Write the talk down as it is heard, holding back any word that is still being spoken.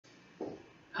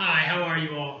Hi, how are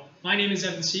you all? My name is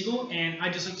Evan Siegel, and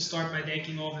I'd just like to start by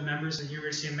thanking all the members of the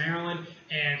University of Maryland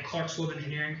and Clark School of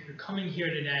Engineering for coming here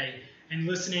today and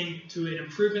listening to an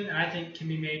improvement that I think can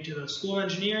be made to the School of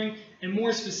Engineering and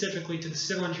more specifically to the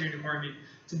Civil Engineering Department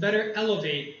to better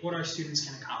elevate what our students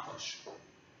can accomplish.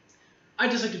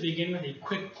 I'd just like to begin with a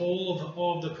quick poll of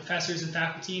all of the professors and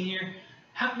faculty in here.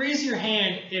 Raise your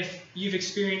hand if you've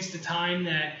experienced a time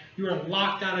that you were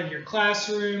locked out of your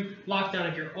classroom, locked out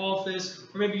of your office,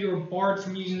 or maybe you were barred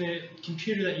from using the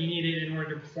computer that you needed in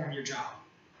order to perform your job.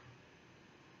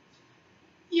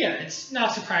 Yeah, it's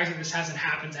not surprising this hasn't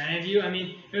happened to any of you. I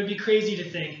mean, it would be crazy to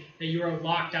think that you are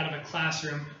locked out of a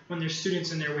classroom when there's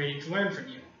students in there waiting to learn from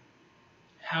you.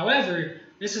 However,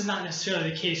 this is not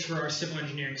necessarily the case for our civil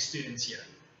engineering students here.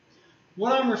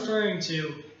 What I'm referring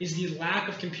to is the lack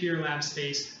of computer lab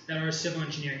space that our civil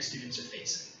engineering students are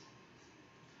facing.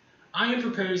 I am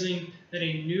proposing that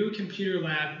a new computer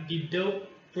lab be built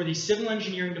for the civil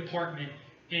engineering department,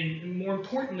 and more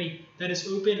importantly, that is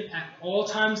open at all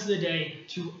times of the day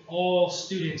to all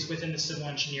students within the civil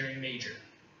engineering major.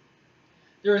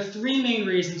 There are three main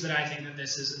reasons that I think that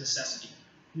this is a necessity.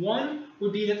 One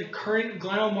would be that the current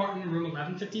Glenn O. Martin room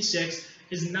 1156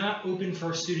 is not open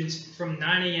for students from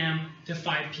 9 a.m. to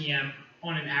 5 p.m.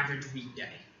 on an average weekday.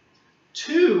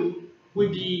 Two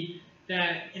would be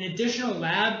that an additional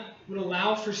lab would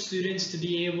allow for students to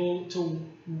be able to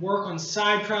work on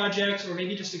side projects or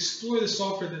maybe just explore the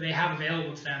software that they have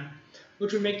available to them,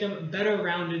 which would make them better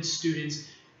rounded students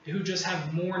who just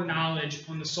have more knowledge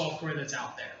on the software that's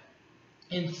out there.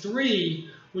 And three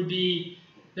would be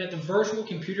that the virtual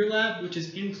computer lab, which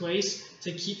is in place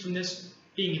to keep from this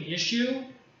being an issue,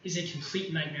 is a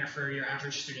complete nightmare for your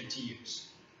average student to use.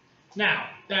 Now,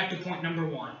 back to point number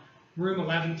one, room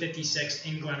 1156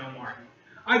 in Glenn O. Martin.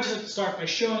 I'd just like to start by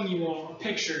showing you all a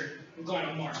picture of Glenn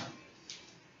O. Martin.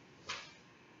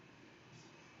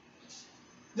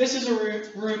 This is a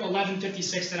room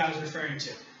 1156 that I was referring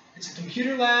to. It's a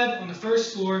computer lab on the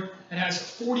first floor that has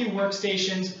 40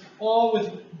 workstations, all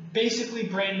with basically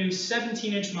brand new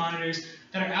 17-inch monitors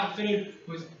that are outfitted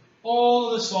with all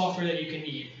of the software that you can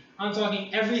need. I'm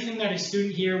talking everything that a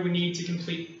student here would need to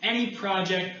complete any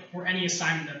project or any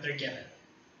assignment that they're given.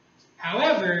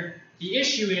 However, the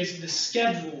issue is the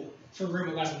schedule for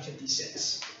room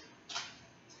 1156.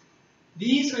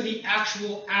 These are the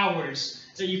actual hours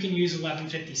that you can use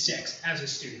 1156 as a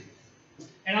student.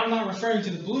 And I'm not referring to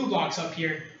the blue blocks up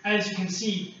here. As you can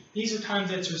see, these are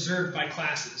times that it's reserved by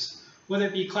classes. Whether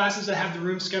it be classes that have the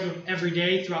room scheduled every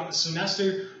day throughout the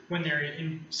semester when they're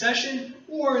in session,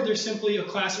 or there's simply a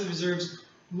class that reserves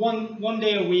one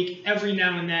day a week every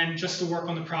now and then just to work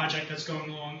on the project that's going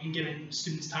along and giving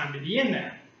students time to be in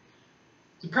there.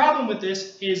 The problem with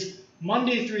this is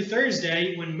Monday through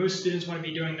Thursday, when most students want to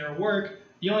be doing their work,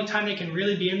 the only time they can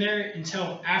really be in there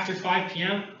until after 5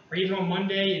 p.m. or even on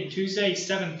Monday and Tuesday,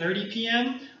 7:30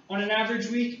 p.m. on an average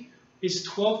week, is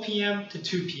 12 p.m. to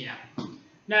 2 p.m.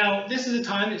 Now, this is a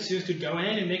time that students could go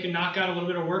in and they could knock out a little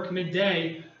bit of work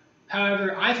midday.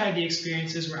 However, I've had the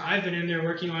experiences where I've been in there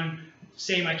working on,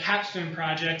 say, my capstone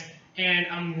project, and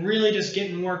I'm really just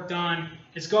getting work done.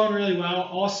 It's going really well.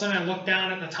 All of a sudden, I look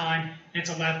down at the time, and it's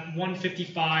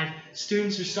 1:55.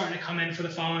 Students are starting to come in for the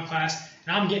following class,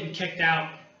 and I'm getting kicked out,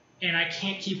 and I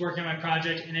can't keep working on my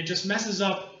project, and it just messes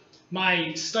up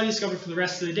my study schedule for the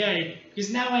rest of the day,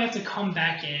 because now I have to come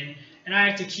back in, and I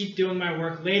have to keep doing my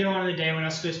work later on in the day when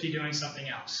I'm supposed to be doing something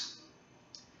else.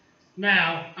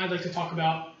 Now, I'd like to talk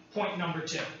about point number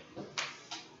two.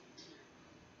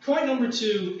 Point number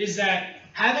two is that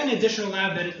having an additional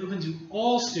lab that is open to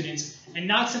all students, and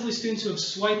not simply students who have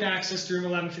swipe access to room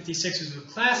 1156 because of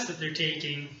the class that they're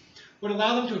taking, would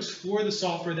allow them to explore the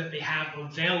software that they have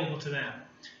available to them,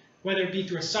 whether it be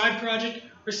through a side project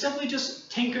or simply just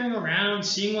tinkering around,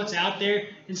 seeing what's out there,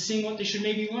 and seeing what they should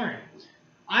maybe learn.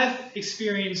 I've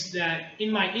experienced that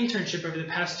in my internship over the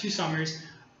past 2 summers.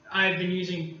 I've been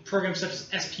using programs such as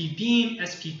SP Beam,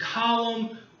 SP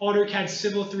Column, AutoCAD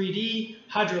Civil 3D,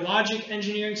 hydrologic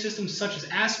engineering systems such as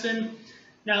Aspen.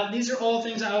 Now, these are all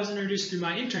things I was introduced through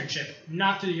my internship,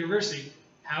 not through the university.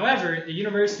 However, the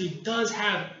university does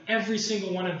have every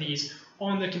single one of these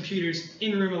on the computers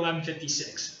in room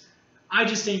 1156. I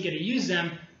just didn't get to use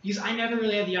them because I never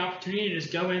really had the opportunity to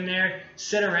just go in there,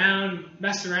 sit around,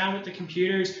 mess around with the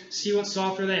computers, see what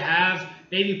software they have,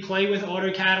 maybe play with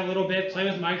AutoCAD a little bit, play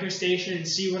with MicroStation and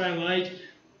see what I like.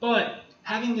 But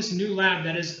having this new lab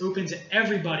that is open to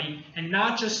everybody and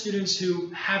not just students who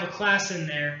have a class in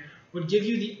there would give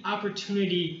you the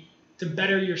opportunity to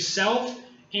better yourself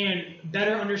and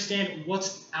better understand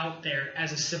what's out there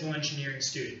as a civil engineering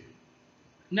student.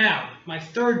 Now, my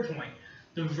third point,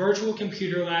 the virtual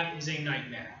computer lab is a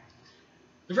nightmare.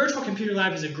 The virtual computer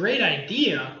lab is a great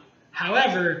idea,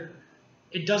 however,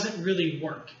 it doesn't really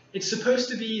work. It's supposed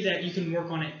to be that you can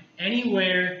work on it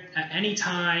anywhere, at any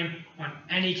time, on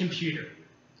any computer.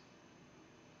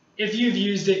 If you've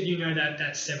used it, you know that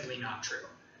that's simply not true.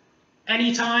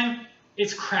 Anytime,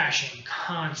 it's crashing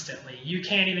constantly. You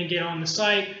can't even get on the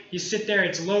site. You sit there,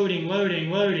 it's loading, loading,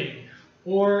 loading.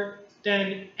 Or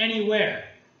then anywhere.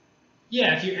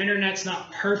 Yeah, if your internet's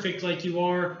not perfect like you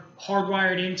are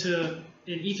hardwired into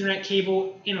an Ethernet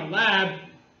cable in a lab,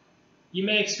 you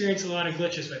may experience a lot of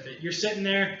glitches with it. You're sitting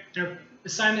there, and an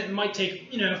assignment might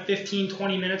take 15,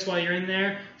 20 minutes while you're in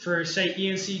there for, say,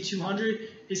 ENC 200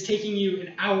 is taking you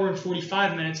an hour and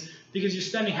 45 minutes because you're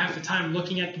spending half the time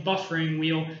looking at the buffering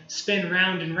wheel spin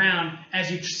round and round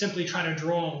as you simply try to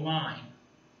draw a line.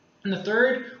 And the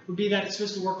third would be that it's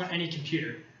supposed to work on any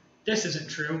computer. This isn't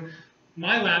true.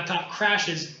 My laptop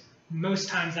crashes most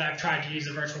times that I've tried to use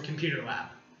a virtual computer lab.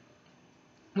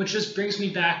 Which just brings me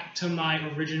back to my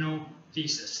original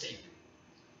thesis statement.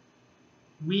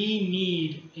 We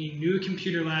need a new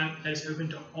computer lab that is open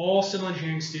to all civil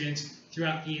engineering students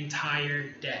throughout the entire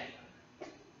day.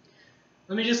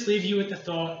 Let me just leave you with the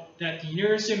thought that the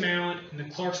University of Maryland and the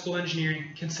Clark School of Engineering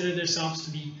consider themselves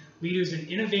to be leaders in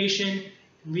innovation,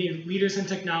 leaders in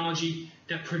technology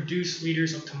that produce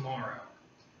leaders of tomorrow.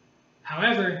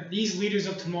 However, these leaders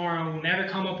of tomorrow will never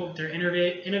come up with their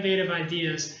innovative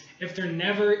ideas if they're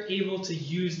never able to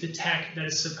use the tech that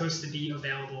is supposed to be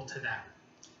available to them.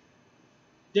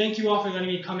 Thank you all for letting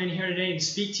me come in here today and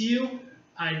speak to you.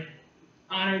 I'm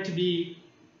honored to be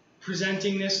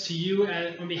presenting this to you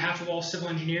on behalf of all civil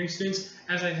engineering students,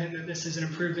 as I think that this is an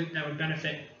improvement that would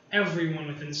benefit everyone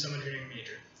within the civil engineering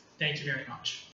major. Thank you very much.